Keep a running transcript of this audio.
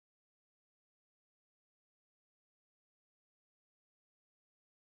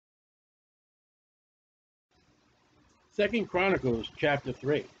Second Chronicles chapter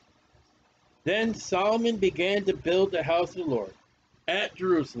 3. Then Solomon began to build the house of the Lord at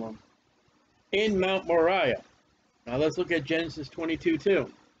Jerusalem in Mount Moriah. Now let's look at Genesis 22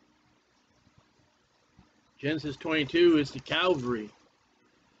 too. Genesis 22 is the Calvary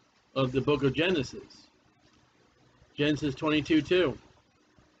of the book of Genesis. Genesis 22 2.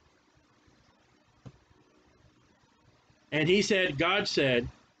 And he said, God said,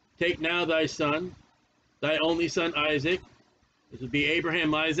 take now thy son, thy only son Isaac. This would be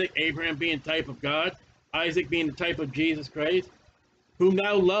Abraham, Isaac, Abraham being type of God, Isaac being the type of Jesus Christ, whom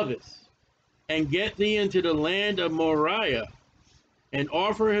thou lovest, and get thee into the land of Moriah, and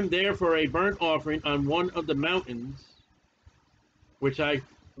offer him there for a burnt offering on one of the mountains, which I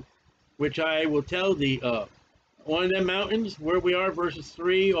will tell thee of. One of them mountains, where we are, verses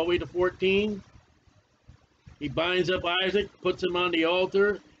 3 all the way to 14. He binds up Isaac, puts him on the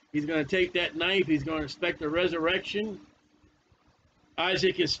altar. He's going to take that knife. He's going to expect the resurrection.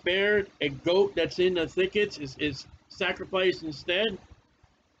 Isaac is spared. A goat that's in the thickets is sacrificed instead.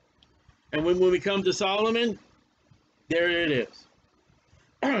 And when we come to Solomon, there it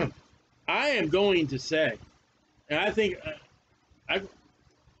is. I am going to say, and I think I'm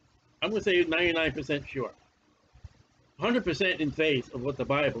going to say 99% sure, 100% in faith of what the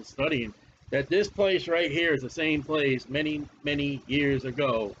Bible's studying, that this place right here is the same place many, many years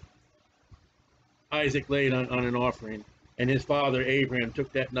ago Isaac laid on an offering, and his father Abraham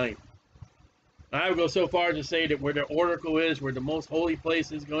took that knife. I would go so far as to say that where the oracle is, where the most holy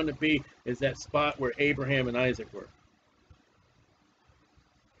place is going to be, is that spot where Abraham and Isaac were.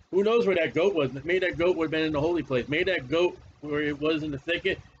 Who knows where that goat was? Maybe that goat would have been in the holy place. Maybe that goat where it was in the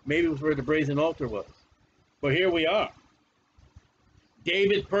thicket, maybe it was where the brazen altar was. But here we are.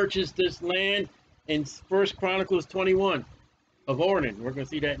 David purchased this land in 1 Chronicles 21 of Ornan. We're going to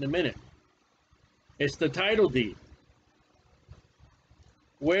see that in a minute. It's the title deed,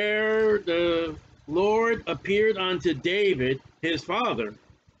 where the Lord appeared unto David, his father.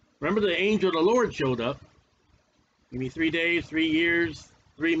 Remember, the angel of the Lord showed up. Give me 3 days, 3 years,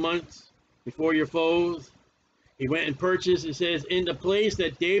 3 months before your foes. He went and purchased, it says, in the place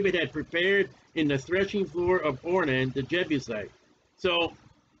that David had prepared in the threshing floor of Ornan, the Jebusite. So,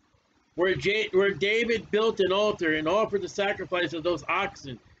 where David built an altar and offered the sacrifice of those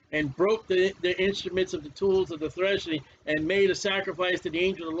oxen, and broke the instruments of the tools of the threshing, and made a sacrifice to the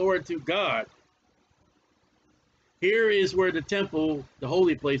angel of the Lord, to God. Here is where the temple, the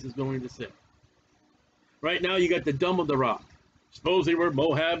holy place, is going to sit. Right now you got the Dome of the Rock. Suppose they were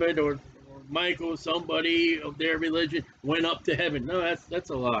Mohammed or Michael, somebody of their religion, went up to heaven. No, that's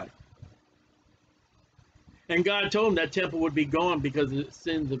a lie. And God told him that temple would be gone because of the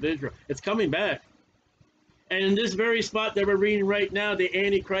sins of Israel. It's coming back. And in this very spot that we're reading right now, the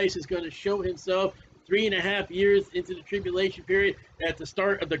Antichrist is going to show himself 3.5 years into the tribulation period. At the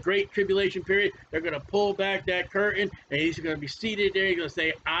start of the great tribulation period, they're going to pull back that curtain, and he's going to be seated there. He's going to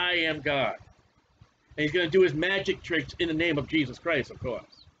say, I am God. And he's going to do his magic tricks in the name of Jesus Christ, of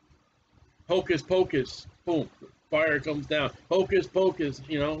course. Hocus pocus, boom, fire comes down. Hocus pocus,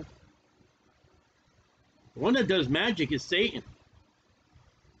 you know. The one that does magic is Satan.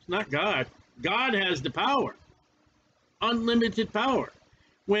 It's not God. God has the power. Unlimited power.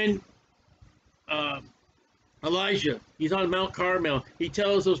 When Elijah, he's on Mount Carmel, he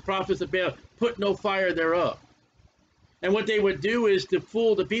tells those prophets of Baal, put no fire thereof. And what they would do is, to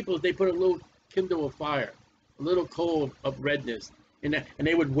fool the people, they put a little kindle of fire, a little coal of redness, and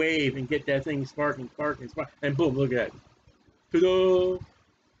they would wave and get that thing sparking, and boom, look at it. Ta-da!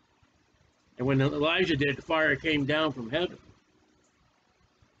 And when Elijah did it, the fire came down from heaven.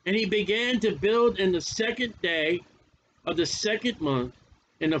 And he began to build in the 2nd day of the 2nd month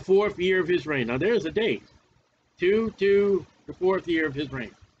in the 4th year of his reign. Now there's a date. 2 to the 4th year of his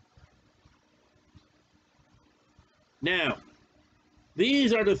reign. Now,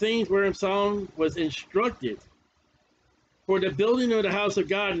 these are the things wherein Solomon was instructed for the building of the house of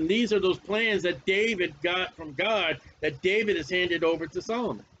God. And these are those plans that David got from God, that David has handed over to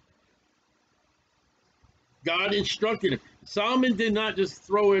Solomon. God instructed him. Solomon did not just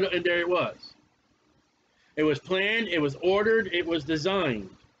throw it, and there it was. It was planned, it was ordered, it was designed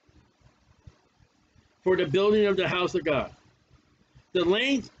for the building of the house of God. The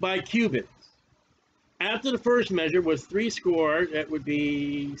length by cubits, after the first measure, was 60, that would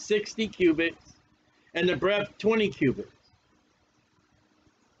be 60 cubits, and the breadth 20 cubits.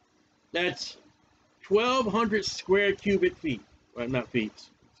 That's 1,200 square cubic feet. Well, not feet,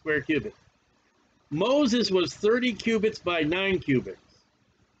 square cubits. Moses was 30 cubits by 9 cubits.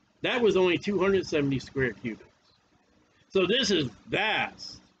 That was only 270 square cubits. So this is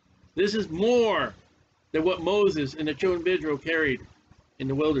vast. This is more than what Moses and the children of Israel carried in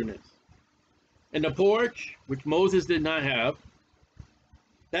the wilderness. And the porch, which Moses did not have,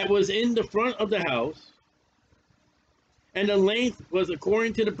 that was in the front of the house, and the length was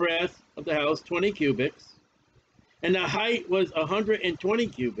according to the breadth of the house, 20 cubits, and the height was 120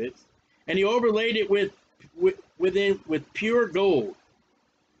 cubits, and he overlaid it with pure gold.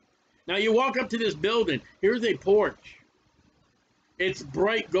 Now you walk up to this building, here's a porch. It's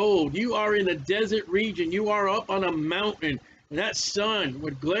bright gold. You are in a desert region. You are up on a mountain, and that sun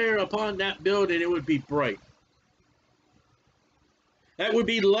would glare upon that building. It would be bright. That would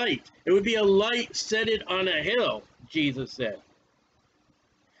be light. It would be a light set it on a hill, Jesus said.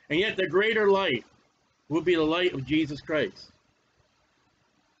 And yet the greater light would be the light of Jesus Christ.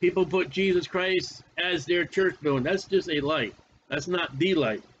 People put Jesus Christ as their church building. That's just a light. That's not the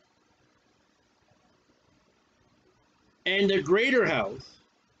light. And the greater house,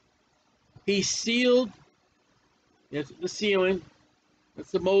 he sealed, that's the ceiling, that's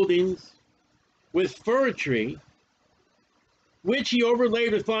the moldings, with fir tree, which he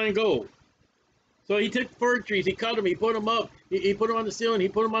overlaid with fine gold. So he took fir trees, he cut them, he put them up, he put them on the ceiling, he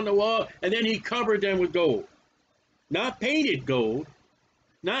put them on the wall, and then he covered them with gold. Not painted gold,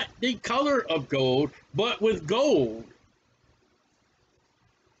 not the color of gold, but with gold.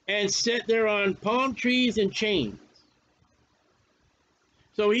 And set there on palm trees and chains.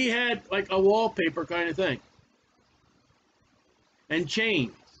 So he had like a wallpaper kind of thing. And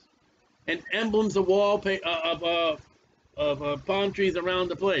chains. And emblems of wallpaper, of palm trees around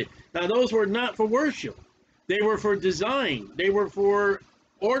the place. Now those were not for worship. They were for design. They were for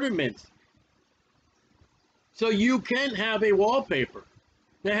ornaments. So you can have a wallpaper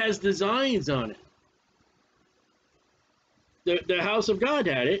that has designs on it. The house of God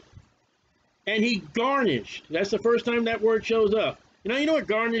had it. And he garnished. That's the first time that word shows up. You know what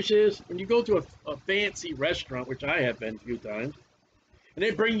garnish is? When you go to a fancy restaurant, which I have been a few times, and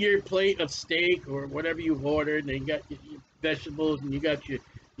they bring your plate of steak or whatever you've ordered, and they got your vegetables, and you got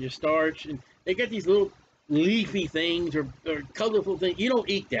your starch, and they got these little leafy things or colorful things. You don't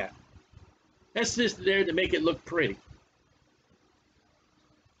eat that. That's just there to make it look pretty.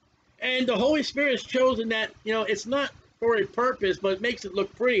 And the Holy Spirit has chosen that, it's not for a purpose, but it makes it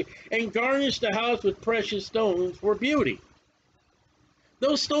look pretty, and garnish the house with precious stones for beauty.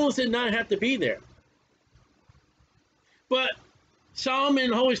 Those stones did not have to be there. But Solomon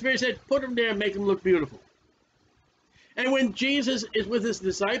and the Holy Spirit said, put them there and make them look beautiful. And when Jesus is with his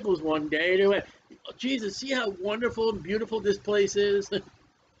disciples one day, they went, oh, Jesus, see how wonderful and beautiful this place is?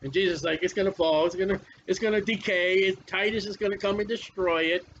 And Jesus is like, it's going to fall. It's going to decay. Titus is going to come and destroy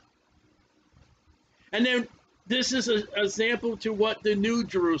it. And then this is an example to what the New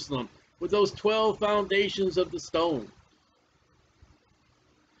Jerusalem, with those 12 foundations of the stone.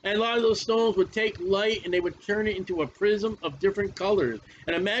 And a lot of those stones would take light and they would turn it into a prism of different colors.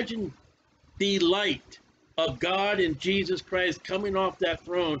 And imagine the light of God and Jesus Christ coming off that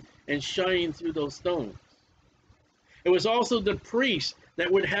throne and shining through those stones. It was also the priest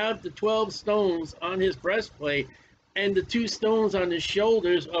that would have the 12 stones on his breastplate and the 2 stones on his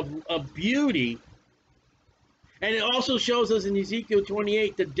shoulders of beauty. And it also shows us in Ezekiel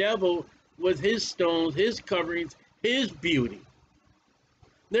 28, the devil with his stones, his coverings, his beauty.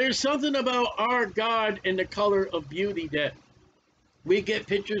 There's something about our God and the color of beauty that we get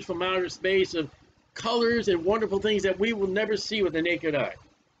pictures from outer space of colors and wonderful things that we will never see with the naked eye.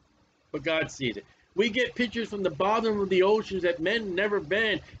 But God sees it. We get pictures from the bottom of the oceans that men never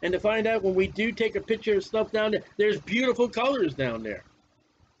been. And to find out when we do take a picture of stuff down there, there's beautiful colors down there.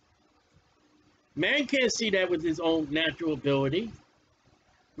 Man can't see that with his own natural ability.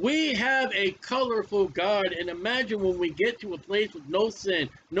 We have a colorful God, and imagine when we get to a place with no sin,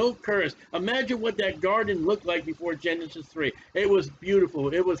 no curse. Imagine what that garden looked like before Genesis 3. It was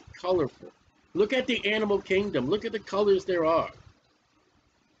beautiful. It was colorful. Look at the animal kingdom. Look at the colors there are.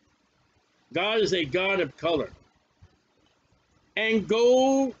 God is a God of color. And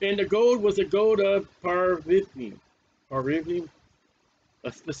gold, and the gold was a gold of Parvithim. Parvithim,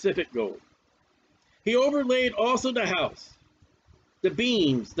 a specific gold. He overlaid also the house, the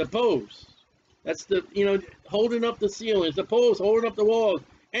beams, the posts. That's the, holding up the ceilings, the posts holding up the walls,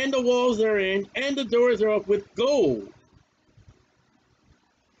 and the walls therein, and the doors thereof with gold.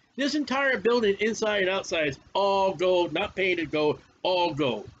 This entire building, inside and outside, is all gold, not painted gold, all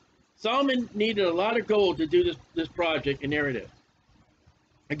gold. Solomon needed a lot of gold to do this project, and there it is.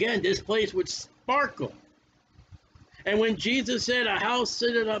 Again, this place would sparkle. And when Jesus said a house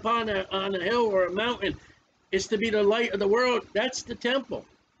sitting upon on a hill or a mountain is to be the light of the world, that's the temple.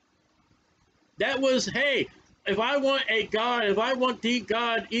 That was, hey, If I want a God, if I want the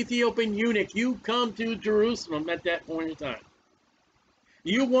God, Ethiopian eunuch, you come to Jerusalem at that point in time.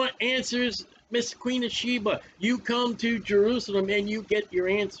 You want answers, Miss Queen of Sheba, you come to Jerusalem and you get your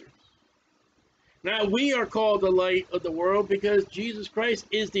answers. Now, we are called the light of the world because Jesus Christ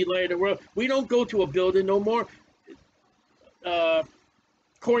is the light of the world. We don't go to a building no more.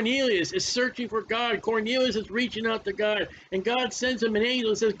 Cornelius is searching for God. Cornelius is reaching out to God. And God sends him an angel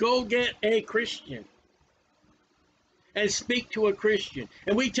and says, go get a Christian and speak to a Christian.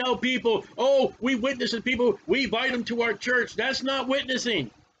 And we tell people, oh, we witness to people. We invite them to our church. That's not witnessing.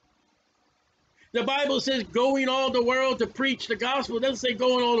 The Bible says going all the world to preach the gospel. It doesn't say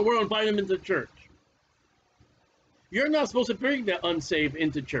going all the world and invite them into the church. You're not supposed to bring the unsaved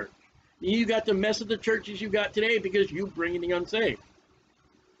into church. You got the mess of the churches you got today because you bring in the unsaved.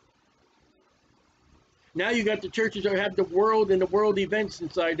 Now you got the churches that have the world and the world events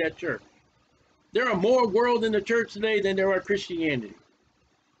inside that church. There are more world in the church today than there are Christianity.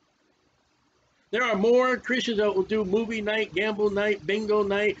 There are more Christians that will do movie night, gamble night, bingo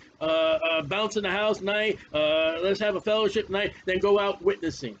night, bounce in the house night, let's have a fellowship night, than go out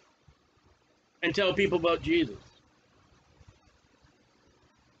witnessing and tell people about Jesus.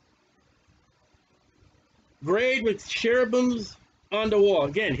 Grade with cherubims on the wall.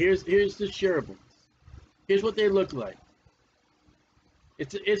 Again, here's the cherubims. Here's what they look like.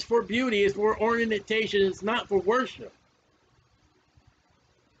 It's for beauty. It's for ornamentation. It's not for worship.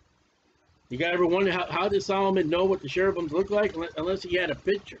 You guys ever wonder how did Solomon know what the cherubims look like unless he had a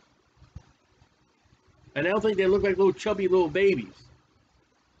picture? And I don't think they look like little chubby little babies.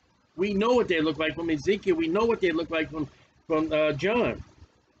 We know what they look like from Ezekiel. We know what they look like from John.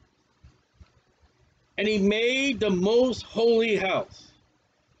 And he made the most holy house.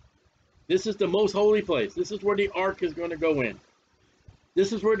 This is the most holy place. This is where the ark is going to go in.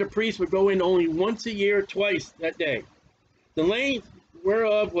 This is where the priest would go in only once a year, twice that day. The length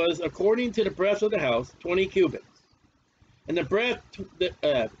whereof was according to the breadth of the house, 20 cubits. And the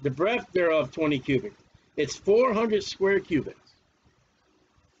breadth thereof 20 cubits. It's 400 square cubits.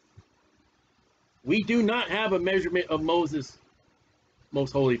 We do not have a measurement of Moses'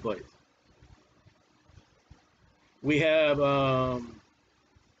 most holy place. We have,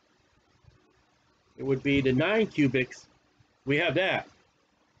 it would be the 9 cubits. We have that.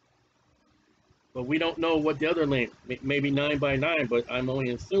 But we don't know what the other length, maybe 9 by 9, but I'm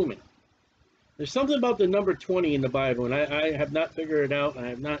only assuming. There's something about the number 20 in the Bible, and I have not figured it out. I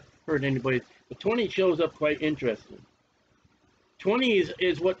have not heard anybody. But 20 shows up quite interesting. 20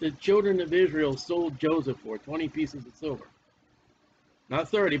 is what the children of Israel sold Joseph for, 20 pieces of silver. Not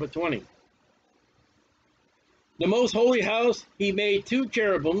 30, but 20. The most holy house, he made 2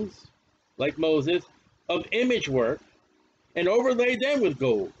 cherubims, like Moses, of image work, and overlaid them with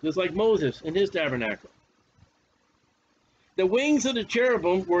gold, just like Moses in his tabernacle. The wings of the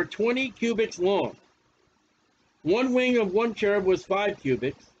cherubim were 20 cubits long. One wing of one cherub was 5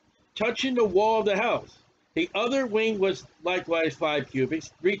 cubits, touching the wall of the house. The other wing was likewise 5 cubits,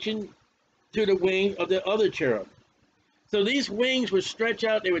 reaching to the wing of the other cherub. So these wings would stretch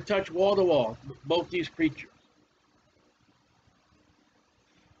out, they would touch wall to wall, both these creatures.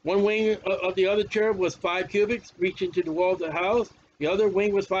 One wing of the other cherub was 5 cubits, reaching to the wall of the house. The other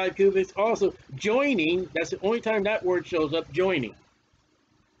wing was 5 cubits, also joining, that's the only time that word shows up, joining,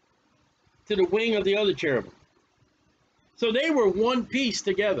 to the wing of the other cherubim. So they were one piece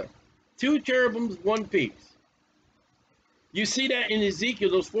together. 2 cherubims, one piece. You see that in Ezekiel,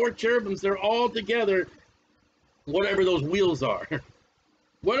 those 4 cherubims, they're all together, whatever those wheels are.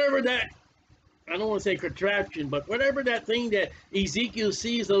 Whatever that, I don't want to say contraption, but whatever that thing that Ezekiel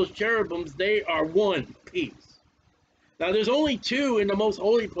sees, those cherubims, they are one piece. Now, there's only 2 in the most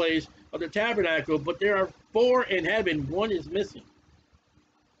holy place of the tabernacle, but there are 4 in heaven. 1 is missing.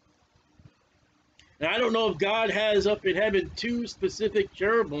 And I don't know if God has up in heaven 2 specific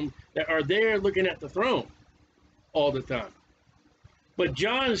cherubim that are there looking at the throne all the time. But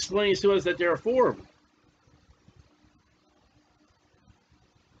John explains to us that there are 4 of them.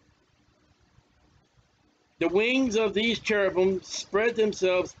 The wings of these cherubim spread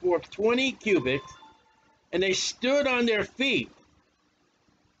themselves forth 20 cubits, and they stood on their feet,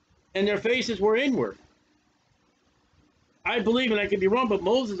 and their faces were inward. I believe, and I could be wrong, but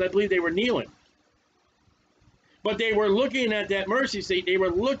Moses, I believe they were kneeling. But they were looking at that mercy seat. They were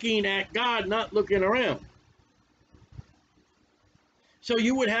looking at God, not looking around. So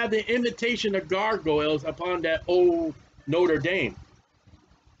you would have the imitation of gargoyles upon that old Notre Dame,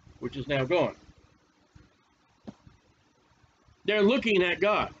 which is now gone. They're looking at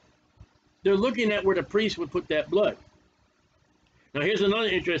God. They're looking at where the priest would put that blood. Now here's another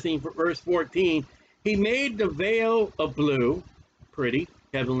interesting verse 14. He made the veil of blue, pretty,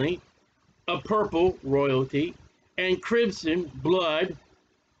 heavenly, of purple, royalty, and crimson, blood,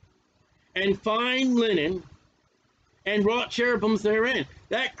 and fine linen, and wrought cherubims therein.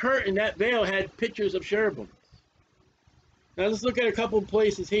 That curtain, that veil, had pictures of cherubims. Now let's look at a couple of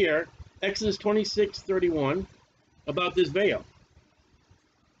places here. Exodus 26:31, about this veil.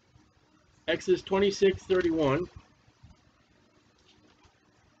 Exodus 26:31,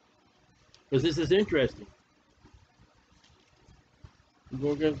 because this is interesting.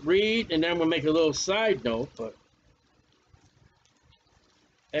 We're going to read, and then we'll make a little side note, but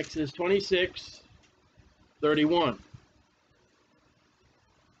Exodus 26:31.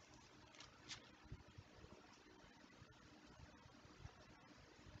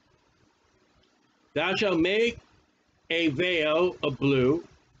 Thou shalt make a veil of blue,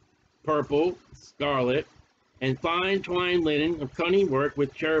 purple, scarlet, and fine twined linen of cunning work,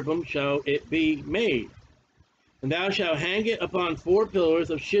 with cherubim shall it be made. And thou shalt hang it upon 4 pillars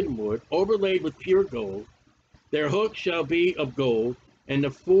of shittim wood, overlaid with pure gold. Their hooks shall be of gold, and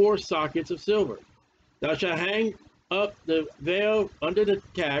the 4 sockets of silver. Thou shalt hang up the veil under the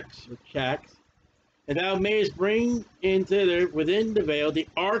tacks, and thou mayest bring in thither within the veil the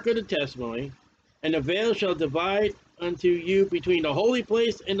ark of the testimony, and the veil shall divide unto you between the holy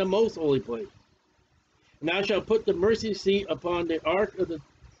place and the most holy place. And thou shalt put the mercy seat upon the ark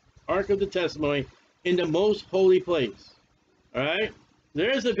of the testimony in the most holy place. All right?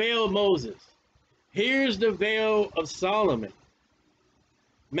 There's the veil of Moses. Here's the veil of Solomon.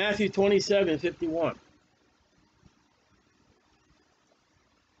 Matthew 27:51.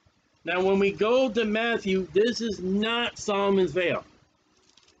 Now, when we go to Matthew, this is not Solomon's veil.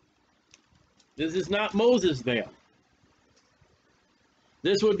 This is not Moses' veil.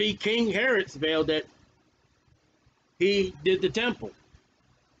 This would be King Herod's veil that he did the temple.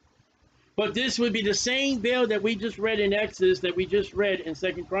 But this would be the same veil that we just read in Exodus, that we just read in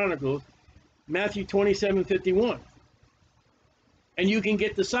 2 Chronicles, Matthew 27:51. And you can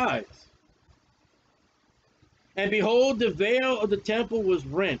get the size. And behold, the veil of the temple was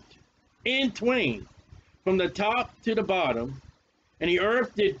rent in twain, from the top to the bottom, and the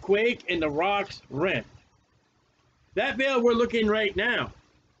earth did quake, and the rocks rent. That veil we're looking right now,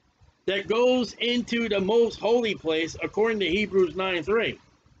 that goes into the most holy place, according to Hebrews 9:3.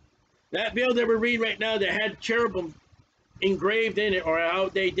 That veil that we're reading right now that had cherubim engraved in it, or how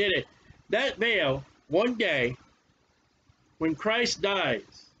they did it, that veil, one day, when Christ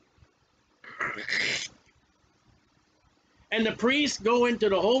dies, and the priests go into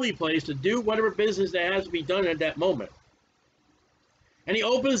the holy place to do whatever business that has to be done at that moment, and he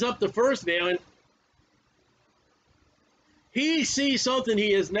opens up the first veil, and he sees something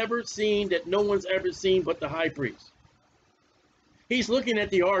he has never seen, that no one's ever seen but the high priest. He's looking at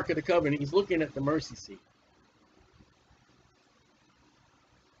the Ark of the Covenant. He's looking at the mercy seat.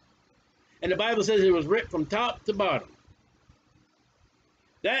 And the Bible says it was ripped from top to bottom.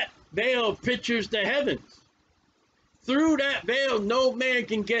 That veil pictures the heavens. Through that veil, no man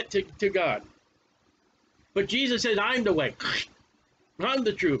can get to God. But Jesus says, I'm the way. I'm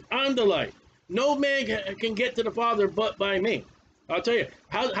the truth. I'm the light. No man can get to the Father but by me. I'll tell you.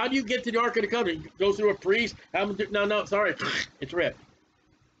 How do you get to the Ark of the Covenant? You go through a priest? No, sorry. It's ripped.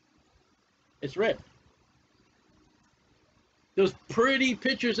 It's ripped. Those pretty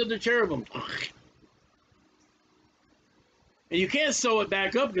pictures of the cherubim. And you can't sew it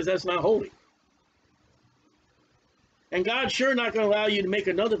back up because that's not holy. And God's sure not going to allow you to make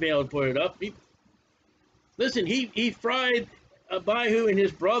another veil and put it up. Listen, he fried Abihu and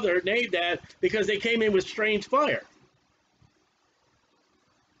his brother Nadab because they came in with strange fire.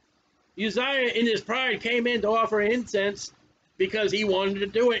 Uzziah in his pride came in to offer incense because he wanted to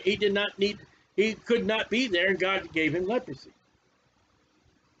do it. He could not be there, and God gave him leprosy.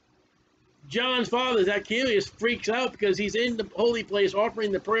 John's father, Zacchaeus, freaks out because he's in the holy place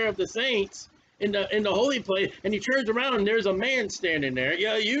offering the prayer of the saints in the holy place, and he turns around and there's a man standing there.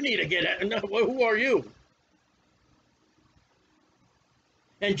 Yeah, you need to get out. No, who are you?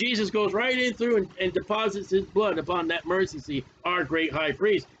 And Jesus goes right in through and deposits his blood upon that mercy seat, our great high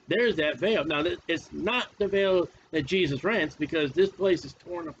priest. There's that veil. Now, it's not the veil that Jesus rents, because this place is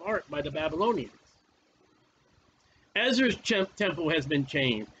torn apart by the Babylonians. Ezra's temple has been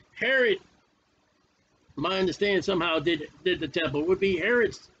changed. Herod, my understanding, somehow did the temple. It would be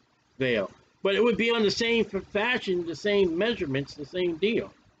Herod's veil. But it would be on the same fashion, the same measurements, the same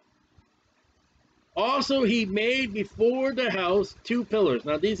deal. Also, he made before the house 2 pillars.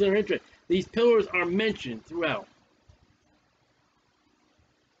 Now, these are interesting. These pillars are mentioned throughout.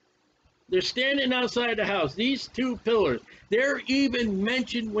 They're standing outside the house. These two pillars, they're even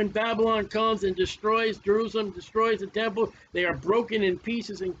mentioned when Babylon comes and destroys Jerusalem, destroys the temple. They are broken in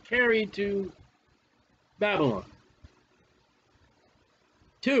pieces and carried to Babylon.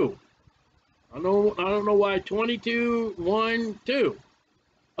 2. I don't know why. 22, 1, 2.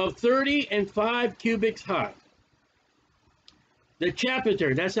 Of 30 and 5 cubits high. The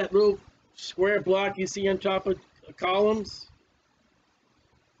chapiter, that's that little square block you see on top of columns.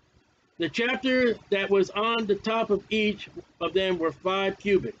 The chapter that was on the top of each of them were 5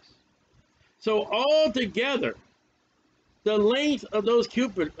 cubits. So all together, the length of those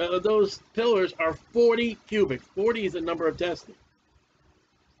pillars are 40 cubits. 40 is the number of testing.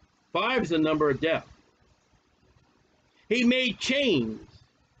 5 is the number of depth. He made chains,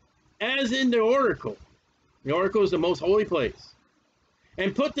 as in the oracle. The oracle is the most holy place.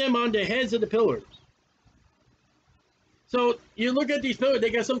 And put them on the heads of the pillars. So you look at these pillars, they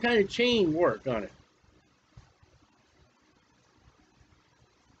got some kind of chain work on it.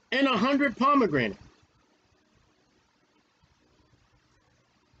 And 100 pomegranates.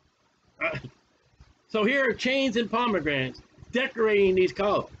 So here are chains and pomegranates decorating these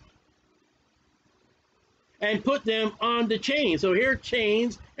columns. And put them on the chains. So here are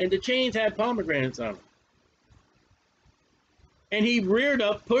chains, and the chains had pomegranates on them. And he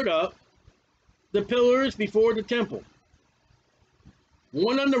put up the pillars before the temple.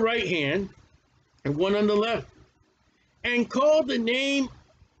 One on the right hand and one on the left. And called the name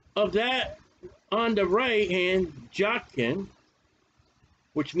of that on the right hand Jachin,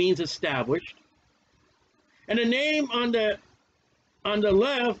 which means established. And the name on the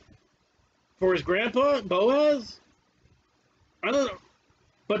left for his grandpa, Boaz, I don't know,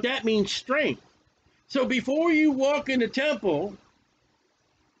 but that means strength. So before you walk in the temple,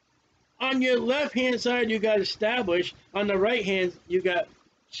 on your left hand side you got established, on the right hand you got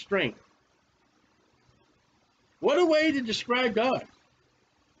strength. What a way to describe God.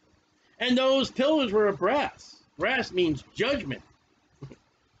 And those pillars were of brass. Brass means judgment.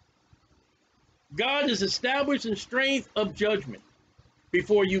 God is established in strength of judgment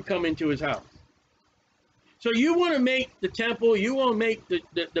before you come into his house. So you want to make the temple, you want to make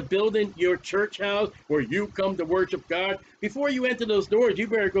the building your church house where you come to worship God. Before you enter those doors, you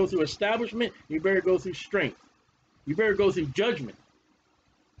better go through establishment, you better go through strength. You better go through judgment.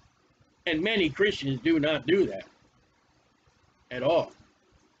 And many Christians do not do that at all.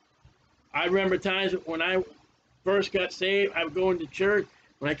 I remember times when I first got saved, I would go into church.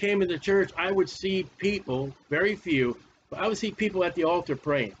 When I came into church, I would see people, very few, but I would see people at the altar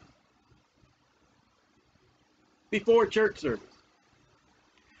praying before church service.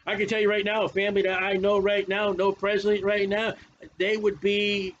 I can tell you right now, a family that I know right now, know presently right now, they would,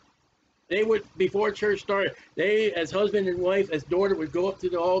 before church started, they, as husband and wife, as daughter, would go up to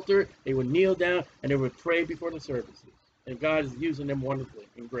the altar, they would kneel down, and they would pray before the services. And God is using them wonderfully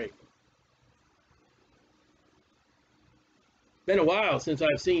and greatly. Been a while since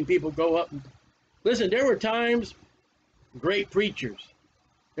I've seen people go up and listen. There were times, great preachers,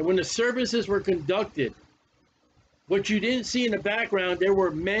 that when the services were conducted, what you didn't see in the background, there were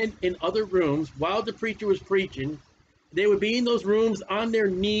men in other rooms while the preacher was preaching. They would be in those rooms on their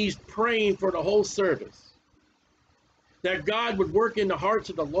knees praying for the whole service. That God would work in the hearts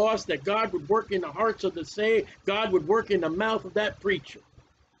of the lost, that God would work in the hearts of the saved, God would work in the mouth of that preacher.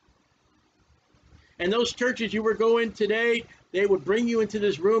 And those churches you were going today, they would bring you into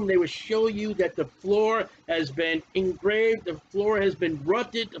this room, they would show you that the floor has been engraved, the floor has been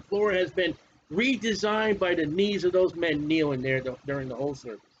rutted, the floor has been redesigned by the knees of those men kneeling there during the whole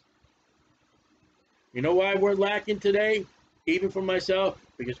service. You know why we're lacking today? Even for myself,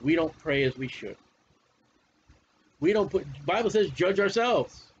 because we don't pray as we should. We don't the Bible says judge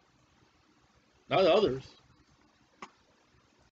ourselves, not others.